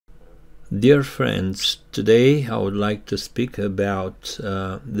Dear friends, today I would like to speak about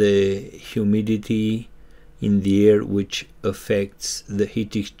the humidity in the air which affects the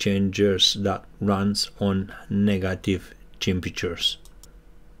heat exchangers that runs on negative temperatures.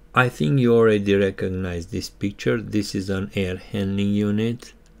 I think you already recognize this picture. This is an air handling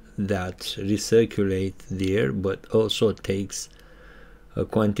unit that recirculates the air but also takes a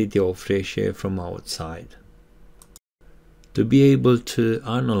quantity of fresh air from outside. To be able to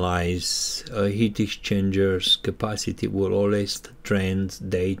analyze a heat exchanger's capacity will always trend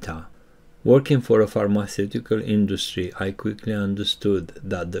data. Working for a pharmaceutical industry, I quickly understood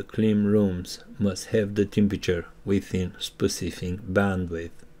that the clean rooms must have the temperature within specific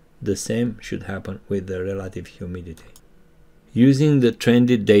bandwidth. The same should happen with the relative humidity. Using the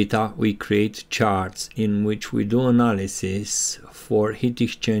trended data, we create charts in which we do analysis for heat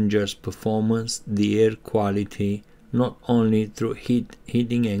exchangers' performance, the air quality, not only through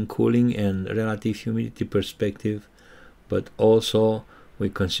heating and cooling and relative humidity perspective, but also we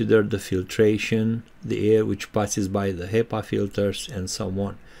consider the filtration, the air which passes by the HEPA filters, and so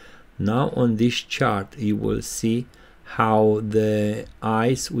on. Now on this chart you will see how the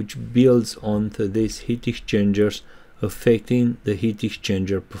ice which builds onto these heat exchangers affecting the heat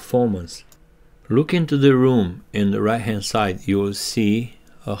exchanger performance. Look into the room. In the right hand side you will see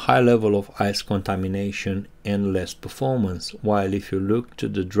a high level of ice contamination and less performance, while if you look to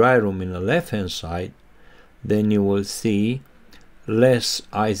the dry room in the left hand side, then you will see less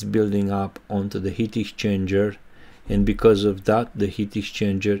ice building up onto the heat exchanger, and because of that the heat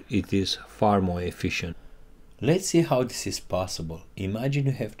exchanger it is far more efficient. Let's see how this is possible. Imagine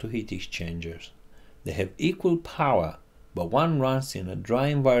you have two heat exchangers. They have equal power, but one runs in a dry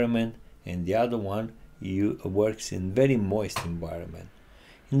environment and the other one works in very moist environment.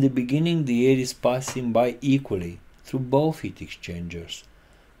 In the beginning, the air is passing by equally through both heat exchangers,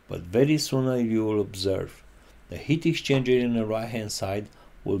 but very soon you will observe the heat exchanger in the right hand side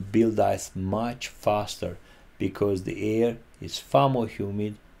will build ice much faster because the air is far more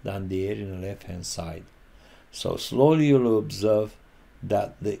humid than the air in the left hand side. So slowly you will observe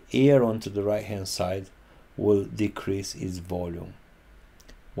that the air onto the right hand side will decrease its volume.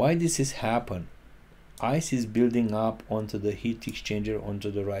 Why this is happen? Ice is building up onto the heat exchanger onto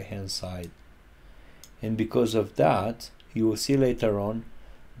the right hand side, and because of that you will see later on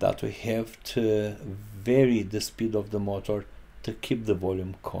that we have to vary the speed of the motor to keep the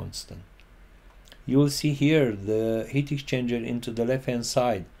volume constant. You will see here the heat exchanger into the left hand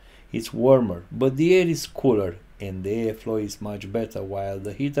side, it's warmer but the air is cooler and the airflow is much better, while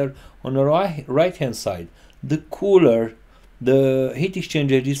the heater on the right hand side, the heat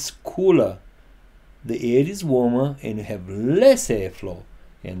exchanger is cooler. The air is warmer and you have less airflow,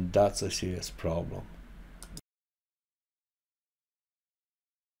 and that's a serious problem.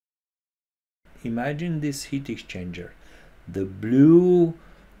 Imagine this heat exchanger. The blue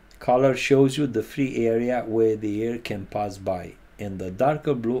color shows you the free area where the air can pass by, and the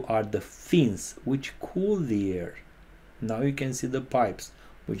darker blue are the fins which cool the air. Now you can see the pipes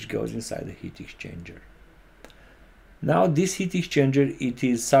which goes inside the heat exchanger. Now this heat exchanger, it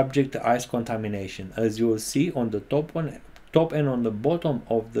is subject to ice contamination. As you will see on the top and on the bottom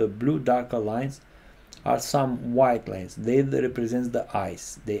of the blue darker lines are some white lines. They represent the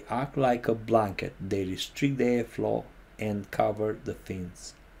ice. They act like a blanket. They restrict the airflow and cover the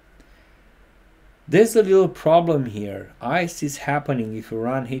fins. There's a little problem here. Ice is happening if you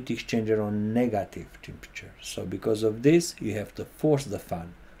run heat exchanger on negative temperature. So because of this you have to force the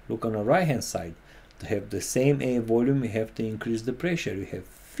fan. Look on the right hand side. To have the same air volume, you have to increase the pressure. You have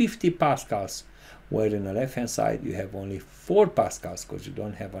 50 pascals, where in the left hand side you have only 4 pascals because you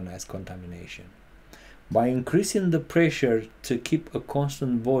don't have an ice contamination. By increasing the pressure to keep a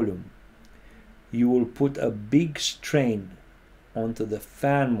constant volume, you will put a big strain onto the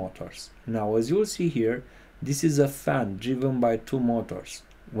fan motors. Now as you will see here, this is a fan driven by 2 motors.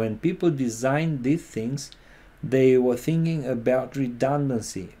 When people designed these things, they were thinking about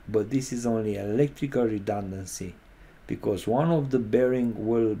redundancy, but this is only electrical redundancy, because one of the bearing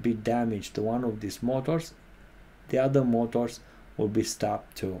will be damaged to one of these motors, the other motors will be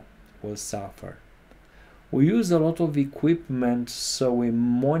stopped too, will suffer. We use a lot of equipment, so we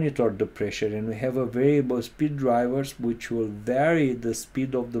monitor the pressure, and we have a variable speed drivers which will vary the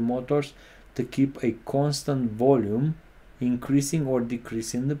speed of the motors to keep a constant volume, increasing or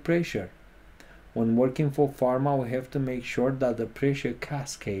decreasing the pressure. When working for pharma, we have to make sure that the pressure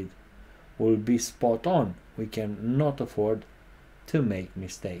cascade will be spot on. We cannot afford to make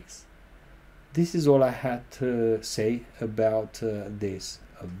mistakes. This is all I had to say about this.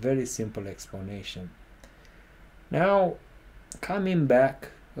 A very simple explanation. Now, coming back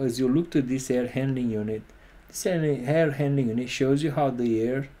as you look to this air handling unit, this air handling unit shows you how the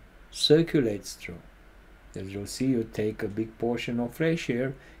air circulates through. As you'll see, you take a big portion of fresh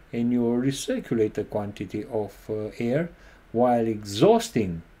air and you recirculate a quantity of air while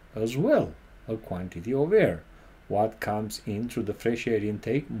exhausting as well a quantity of air. What comes in through the fresh air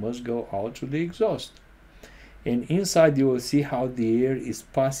intake must go out through the exhaust. And inside you will see how the air is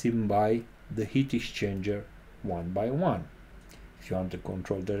passing by the heat exchanger one by one. If you want to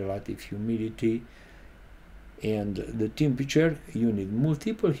control the relative humidity and the temperature, you need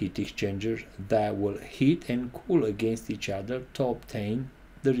multiple heat exchangers that will heat and cool against each other to obtain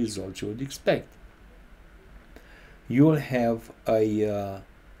the results you would expect. You'll have a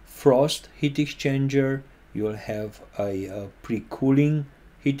frost heat exchanger, you'll have a pre-cooling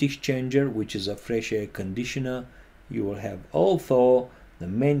heat exchanger, which is a fresh air conditioner. You will have also the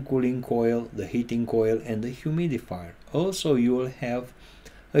main cooling coil, the heating coil, and the humidifier. Also, you will have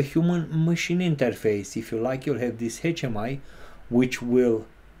a human machine interface. If you like, you'll have this HMI, which will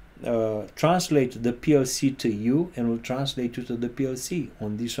translate the PLC to you and will translate you to the PLC.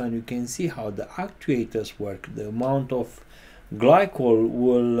 On this one, you can see how the actuators work. The amount of glycol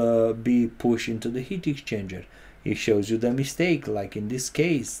will be pushed into the heat exchanger. It shows you the mistake, like in this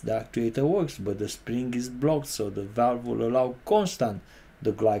case, the actuator works, but the spring is blocked, so the valve will allow constant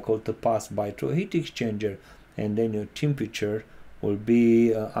the glycol to pass by to a heat exchanger, and then your temperature will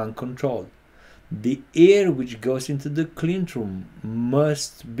be uncontrolled. The air which goes into the clean room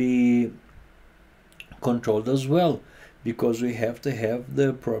must be controlled as well, because we have to have the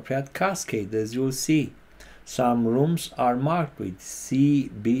appropriate cascade, as you'll see. Some rooms are marked with C,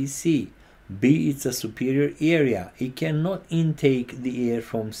 B, C. B is a superior area. It cannot intake the air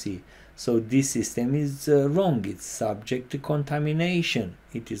from C. So this system is wrong. It's subject to contamination.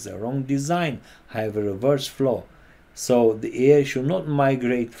 It is a wrong design. Have a reverse flow. So the air should not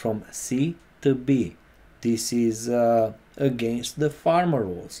migrate from C to B. This is against the farmer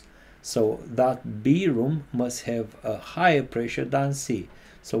rules. So that B room must have a higher pressure than C.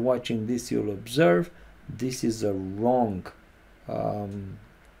 So watching this, you'll observe this is a wrong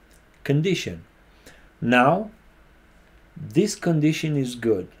condition. Now this condition is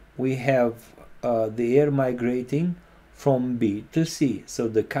good. We have the air migrating from B to C, so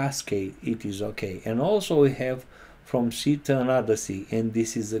the cascade, it is okay. And also we have from C to another C, and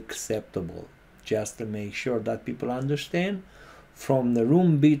this is acceptable. Just to make sure that people understand, from the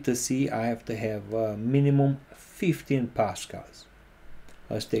room B to C I have to have minimum 15 pascals.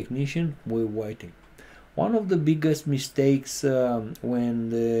 As technician, we're waiting. One of the biggest mistakes when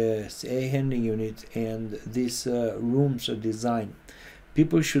the air handling unit and these rooms are designed,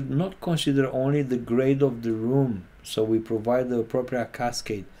 people should not consider only the grade of the room. So we provide the appropriate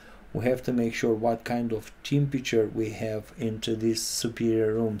cascade. We have to make sure what kind of temperature we have into these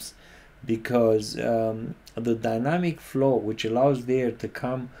superior rooms, because the dynamic flow which allows the air to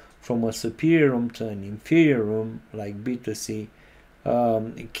come from a superior room to an inferior room like B to C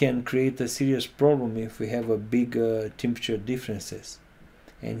it can create a serious problem if we have a big temperature differences.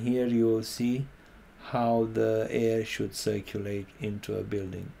 And here you will see how the air should circulate into a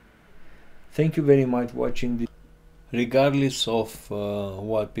building. Thank you very much for watching this. Regardless of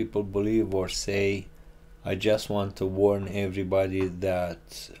what people believe or say, I just want to warn everybody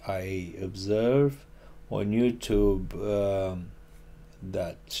that I observe on YouTube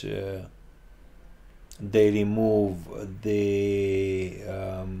that they remove the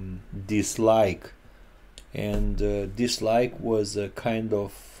dislike, and dislike was a kind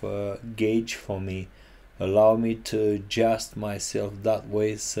of gauge for me, allow me to adjust myself that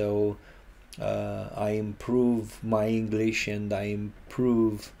way, so I improve my English and I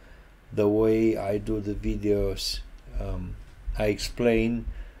improve the way I do the videos. I explain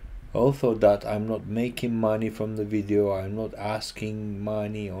also that I'm not making money from the video, I'm not asking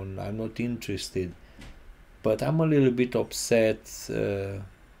money, I'm not interested. But I'm a little bit upset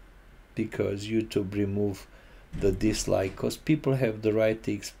because YouTube removed the dislike, because people have the right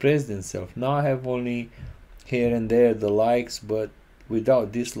to express themselves. Now I have only here and there the likes, but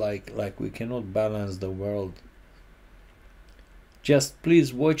without dislike, like, we cannot balance the world. Just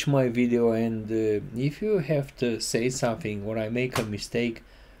please watch my video, and if you have to say something or I make a mistake,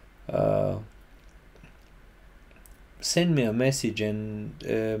 send me a message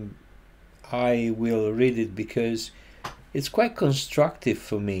and I will read it, because it's quite constructive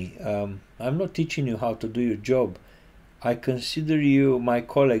for me. I'm not teaching you how to do your job. I consider you my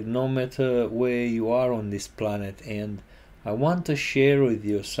colleague no matter where you are on this planet, and I want to share with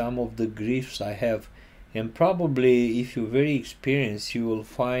you some of the griefs I have, and probably if you're very experienced you will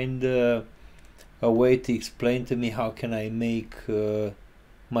find a way to explain to me how can I make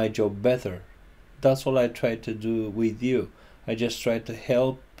my job better. That's all I try to do with you. I just try to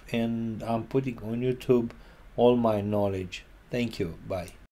help, and I'm putting on YouTube all my knowledge. Thank you. Bye.